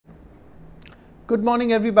Good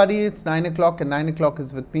morning, everybody. It's 9 o'clock, and 9 o'clock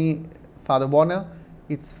is with me, Father Warner.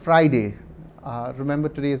 It's Friday. Remember,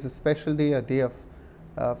 today is a special day, a day of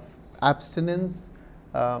abstinence.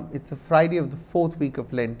 It's a Friday of the fourth week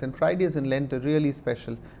of Lent, and Fridays in Lent are really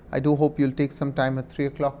special. I do hope you'll take some time at 3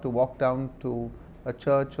 o'clock to walk down to a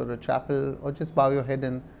church or a chapel, or just bow your head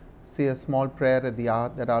and say a small prayer at the hour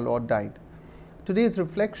that our Lord died. Today's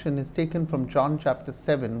reflection is taken from John chapter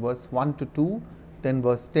 7, verse 1 to 2, then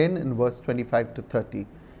verse 10 and verse 25 to 30.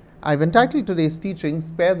 I've entitled today's teaching,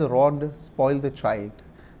 Spare the Rod, Spoil the Child.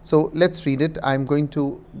 So let's read it. I'm going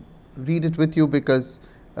to read it with you because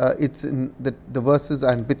it's in the verses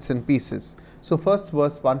are in bits and pieces. So first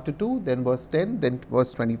verse 1 to 2, then verse 10, then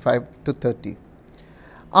verse 25 to 30.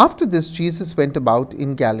 After this, Jesus went about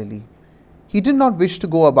in Galilee. He did not wish to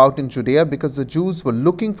go about in Judea because the Jews were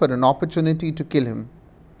looking for an opportunity to kill him.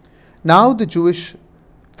 Now the Jewish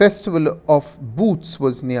festival of booths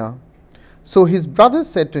was near. So his brothers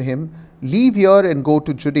said to him, "Leave here and go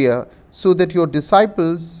to Judea, so that your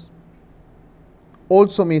disciples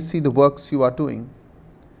also may see the works you are doing."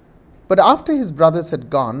 But after his brothers had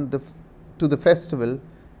gone to the festival,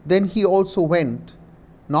 then he also went,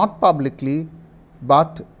 not publicly,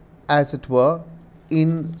 but as it were,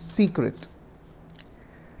 in secret.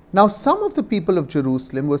 Now some of the people of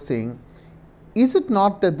Jerusalem were saying, Is it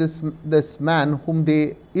not the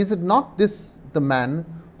man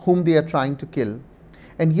whom they are trying to kill?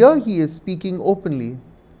 And here he is speaking openly.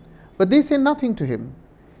 But they say nothing to him.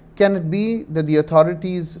 Can it be that the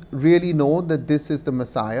authorities really know that this is the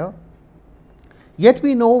Messiah? Yet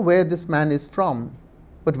we know where this man is from.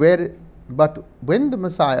 But when the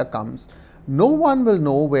Messiah comes, no one will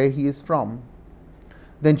know where he is from.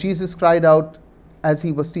 Then Jesus cried out as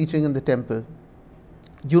he was teaching in the temple,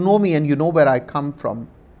 "You know me, and you know where I come from.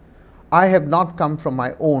 I have not come from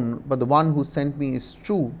my own, but the one who sent me is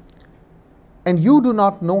true. And you do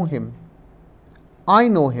not know him. I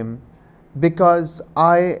know him, because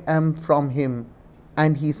I am from him,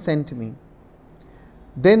 and he sent me."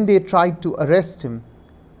 Then they tried to arrest him,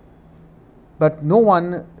 but no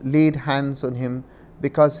one laid hands on him,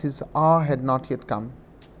 because his hour had not yet come.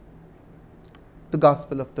 The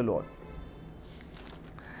Gospel of the Lord.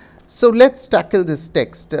 So let's tackle this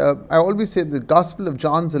text. I always say the Gospel of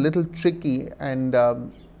John's a little tricky, and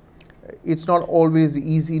it's not always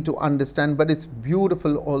easy to understand, but it's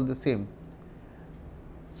beautiful all the same.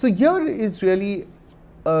 So here is really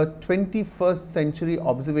a 21st century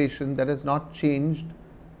observation that has not changed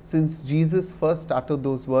since Jesus first uttered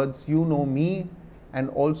those words, "You know me and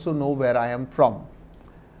also know where I am from.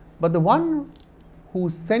 But the one who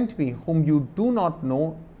sent me, whom you do not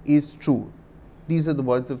know, is true." These are the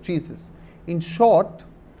words of Jesus. In short,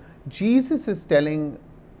 Jesus is telling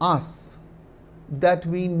us that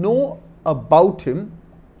we know about him,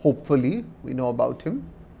 hopefully we know about him,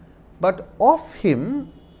 but of him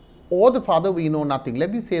or the Father we know nothing.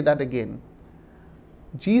 Let me say that again.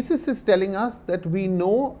 Jesus is telling us that we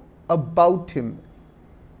know about him.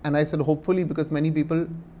 And I said hopefully because many people,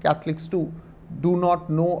 Catholics too, do not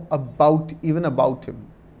know even about him.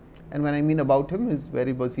 And when I mean about him is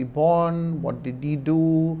where was he born, what did he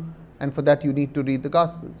do, and for that you need to read the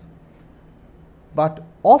Gospels. But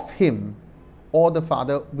of him or the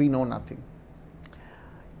Father we know nothing.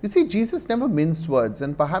 You see, Jesus never minced words,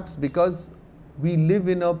 and perhaps because we live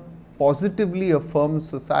in a positively affirmed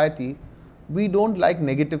society, we don't like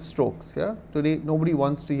negative strokes. Yeah? Today nobody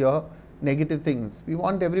wants to hear negative things. We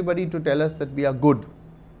want everybody to tell us that we are good,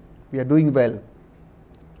 we are doing well.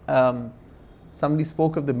 Somebody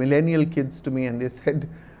spoke of the millennial kids to me, and they said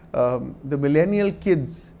the millennial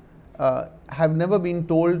kids have never been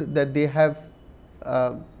told that they have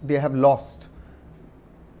lost.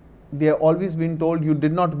 They have always been told you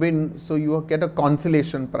did not win, so you get a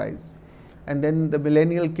consolation prize. And then the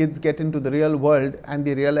millennial kids get into the real world and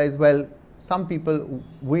they realize, well, some people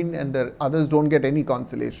win and the others don't get any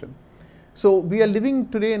consolation. So we are living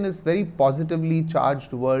today in this very positively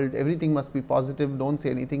charged world. Everything must be positive, don't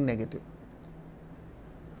say anything negative.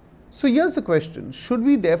 So here's the question, should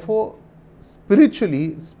we therefore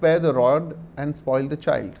spiritually spare the rod and spoil the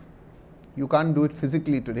child? You can't do it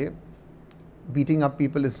physically today. Beating up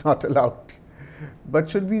people is not allowed. But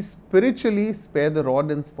should we spiritually spare the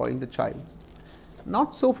rod and spoil the child?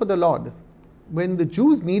 Not so for the Lord. When the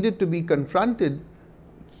Jews needed to be confronted,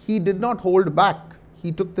 he did not hold back.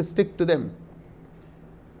 He took the stick to them.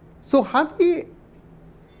 So have we,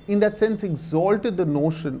 in that sense, exalted the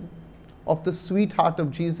notion of the sweetheart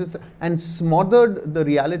of Jesus and smothered the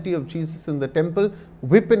reality of Jesus in the temple,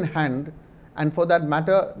 whip in hand, and for that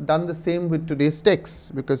matter done the same with today's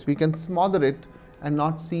text, because we can smother it and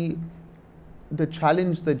not see the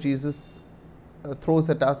challenge that Jesus throws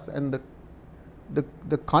at us, and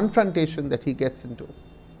the confrontation that he gets into.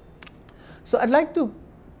 So I'd like to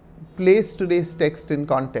place today's text in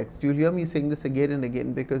context. You'll hear me saying this again and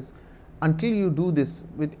again, because until you do this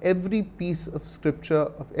with every piece of scripture,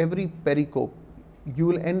 of every pericope, you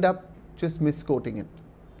will end up just misquoting it.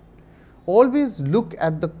 Always look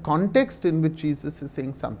at the context in which Jesus is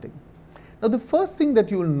saying something. Now, the first thing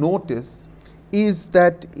that you will notice is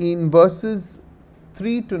that in verses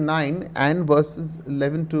 3 to 9 and verses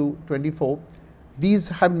 11 to 24, these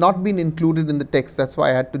have not been included in the text. That's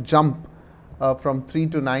why I had to jump from 3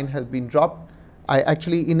 to 9 has been dropped. I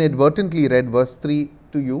actually inadvertently read verse 3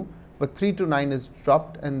 to you, but 3 to 9 is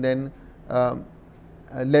dropped, and then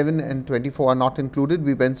 11 and 24 are not included.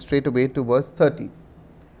 We went straight away to verse 30.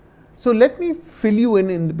 So let me fill you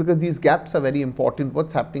in because these gaps are very important,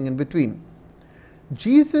 what's happening in between.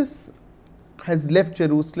 Jesus has left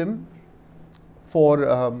Jerusalem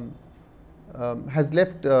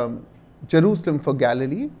Jerusalem for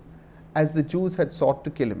Galilee, as the Jews had sought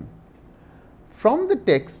to kill him. From the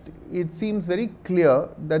text, it seems very clear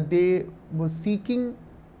that they were seeking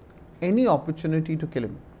any opportunity to kill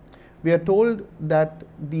him. We are told that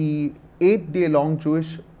the 8-day-long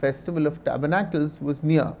Jewish festival of tabernacles was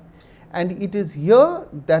near. And it is here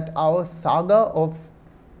that our saga of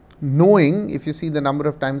knowing, if you see the number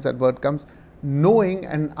of times that word comes, knowing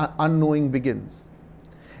and unknowing begins.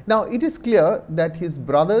 Now, it is clear that his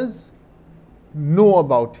brothers know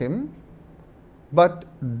about him, but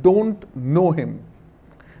don't know him.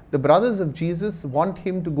 The brothers of Jesus want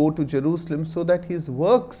him to go to Jerusalem so that his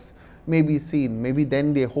works may be seen. Maybe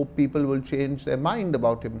then they hope people will change their mind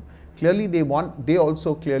about him. Clearly, they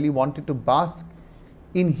also clearly wanted to bask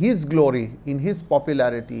in his glory, in his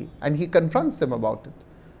popularity, and he confronts them about it.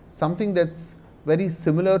 Something that's very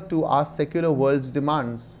similar to our secular world's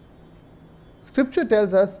demands. Scripture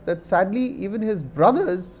tells us that sadly, even his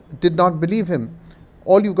brothers did not believe him.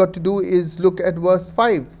 All you got to do is look at verse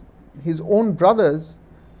 5. His own brothers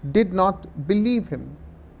did not believe him.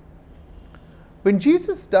 When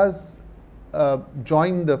Jesus does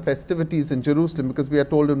join the festivities in Jerusalem, because we are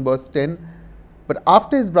told in verse 10, but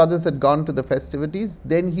after his brothers had gone to the festivities,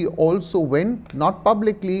 then he also went, not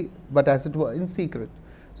publicly, but as it were in secret.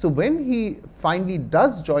 So when he finally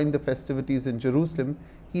does join the festivities in Jerusalem,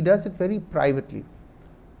 he does it very privately.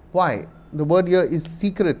 Why? The word here is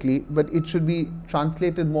secretly, but it should be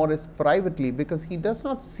translated more as privately, because he does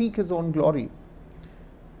not seek his own glory.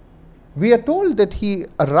 We are told that he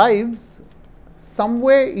arrives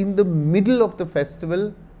somewhere in the middle of the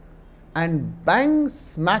festival and bang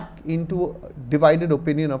smack into a divided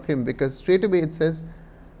opinion of him, because straight away it says,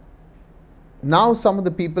 now some of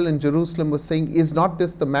the people in Jerusalem were saying, is not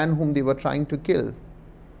this the man whom they were trying to kill?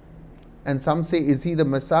 And some say, is he the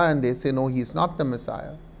Messiah? And they say, no, he is not the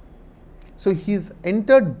Messiah. So he's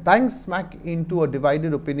entered bang smack into a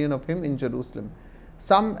divided opinion of him in Jerusalem.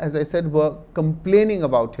 Some, as I said, were complaining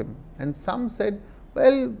about him, and some said,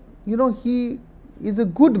 well, you know, he is a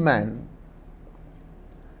good man.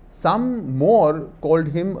 Some more called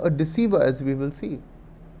him a deceiver, as we will see.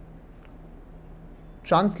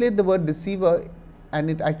 Translate the word deceiver, and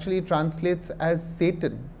it actually translates as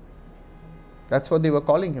Satan. That's what they were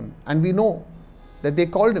calling him. And we know that they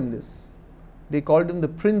called him this. They called him the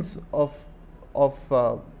prince of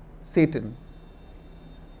Satan.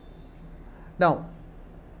 Now,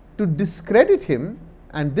 to discredit him,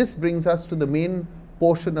 and this brings us to the main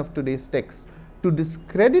portion of today's text. To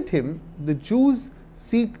discredit him, the Jews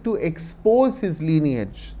seek to expose his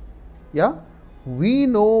lineage. Yeah? We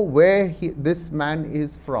know where this man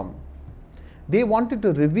is from. They wanted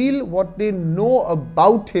to reveal what they know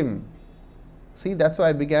about him. See, that's why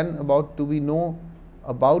I began about, do we know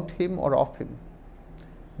about him or of him?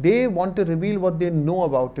 They want to reveal what they know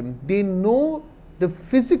about him. They know the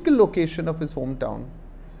physical location of his hometown,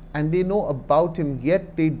 and they know about him,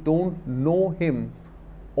 yet they don't know him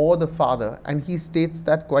or the Father. And he states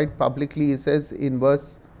that quite publicly. He says in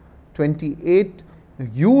verse 28,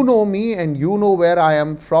 you know me and you know where I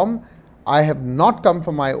am from. I have not come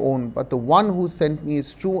for my own, but the one who sent me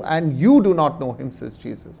is true, and you do not know him, says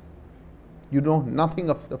Jesus. You know nothing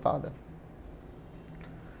of the Father.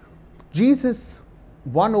 Jesus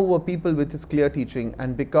won over people with his clear teaching,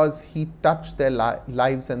 and because he touched their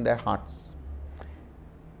lives and their hearts.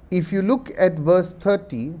 If you look at verse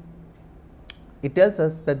 30, it tells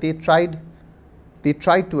us that they tried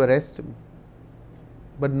to arrest him,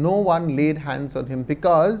 but no one laid hands on him,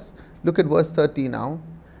 because, look at verse 30 now,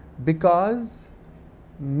 because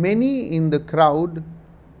many in the crowd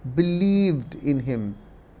believed in him,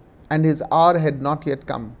 and his hour had not yet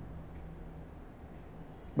come.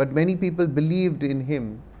 But many people believed in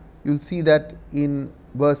him, You'll see that in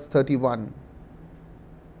verse 31.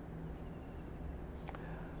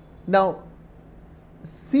 Now,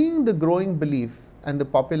 seeing the growing belief and the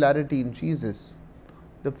popularity in Jesus,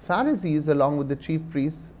 the Pharisees, along with the chief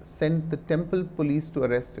priests, sent the temple police to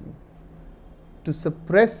arrest him, to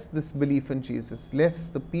suppress this belief in Jesus,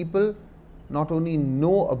 lest the people not only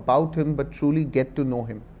know about him, but truly get to know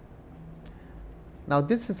him. Now,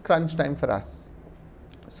 this is crunch time for us.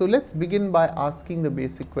 So let's begin by asking the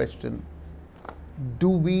basic question: do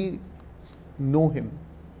we know him?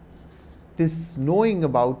 This knowing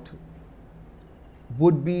about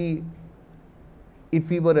would be if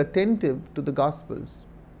we were attentive to the Gospels,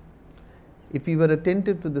 if we were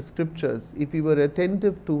attentive to the Scriptures, if we were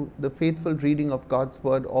attentive to the faithful reading of God's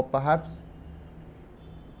Word, or perhaps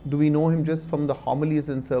do we know him just from the homilies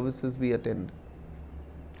and services we attend?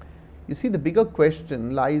 You see, the bigger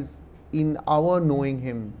question lies in our knowing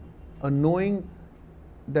him, a knowing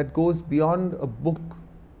that goes beyond a book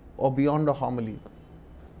or beyond a homily,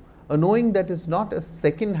 a knowing that is not a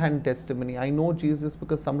second-hand testimony. I know Jesus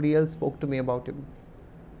because somebody else spoke to me about him.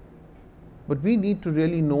 But we need to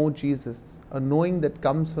really know Jesus, a knowing that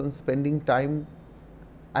comes from spending time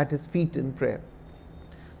at his feet in prayer.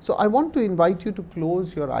 So I want to invite you to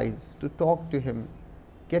close your eyes, to talk to him,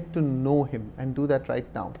 get to know him, and do that right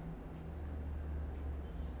now.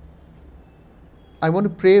 I want to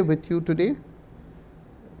pray with you today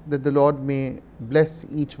that the Lord may bless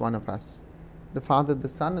each one of us. The Father, the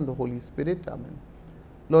Son, and the Holy Spirit. Amen.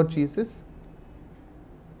 Lord Jesus,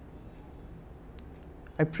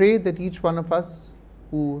 I pray that each one of us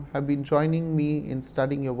who have been joining me in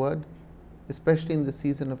studying your word, especially in the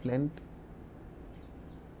season of Lent,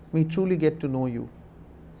 may truly get to know you,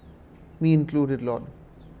 me included, Lord.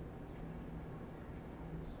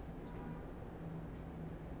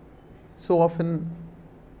 So often,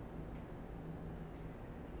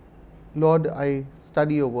 Lord, I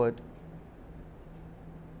study your word.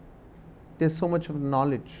 There's so much of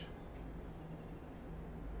knowledge.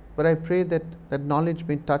 But I pray that that knowledge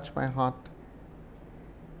may touch my heart,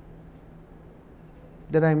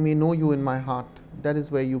 that I may know you in my heart. That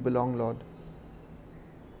is where you belong, Lord.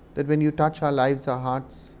 That when you touch our lives, our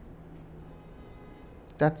hearts,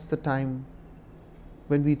 that's the time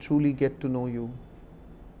when we truly get to know you,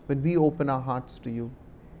 when we open our hearts to you.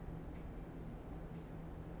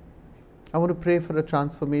 I want to pray for a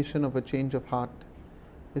transformation of a change of heart,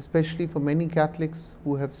 especially for many Catholics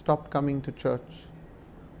who have stopped coming to church,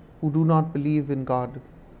 who do not believe in God,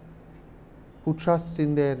 who trust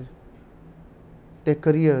in their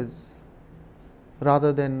careers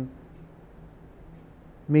rather than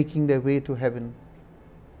making their way to heaven.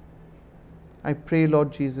 I pray,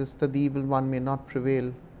 Lord Jesus, that the evil one may not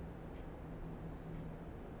prevail.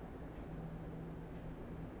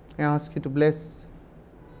 I ask you to bless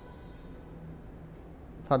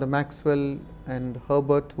Father Maxwell and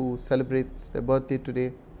Herbert, who celebrates their birthday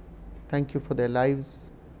today. Thank you for their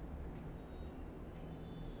lives.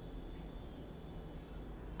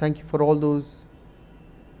 Thank you for all those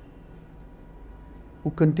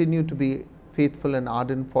who continue to be faithful and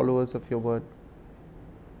ardent followers of your word.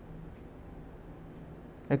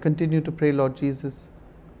 I continue to pray, Lord Jesus,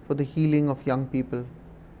 for the healing of young people,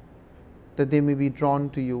 that they may be drawn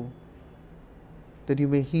to you, that you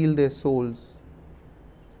may heal their souls.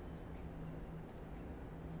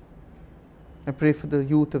 I pray for the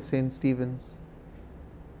youth of St. Stephen's.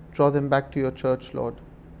 Draw them back to your church, Lord.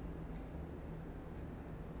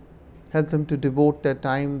 Help them to devote their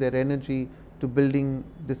time, their energy to building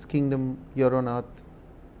this kingdom here on earth.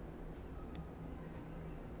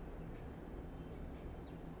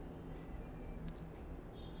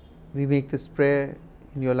 We make this prayer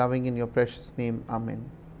in your loving and your precious name. Amen.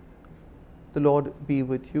 The Lord be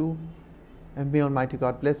with you, and may Almighty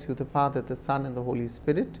God bless you, the Father, the Son, and the Holy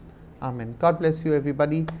Spirit. Amen. God bless you,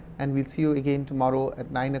 everybody, and we'll see you again tomorrow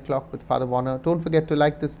at 9 o'clock with Father Warner. Don't forget to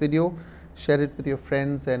like this video, share it with your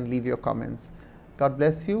friends, and leave your comments. God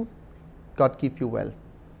bless you. God keep you well.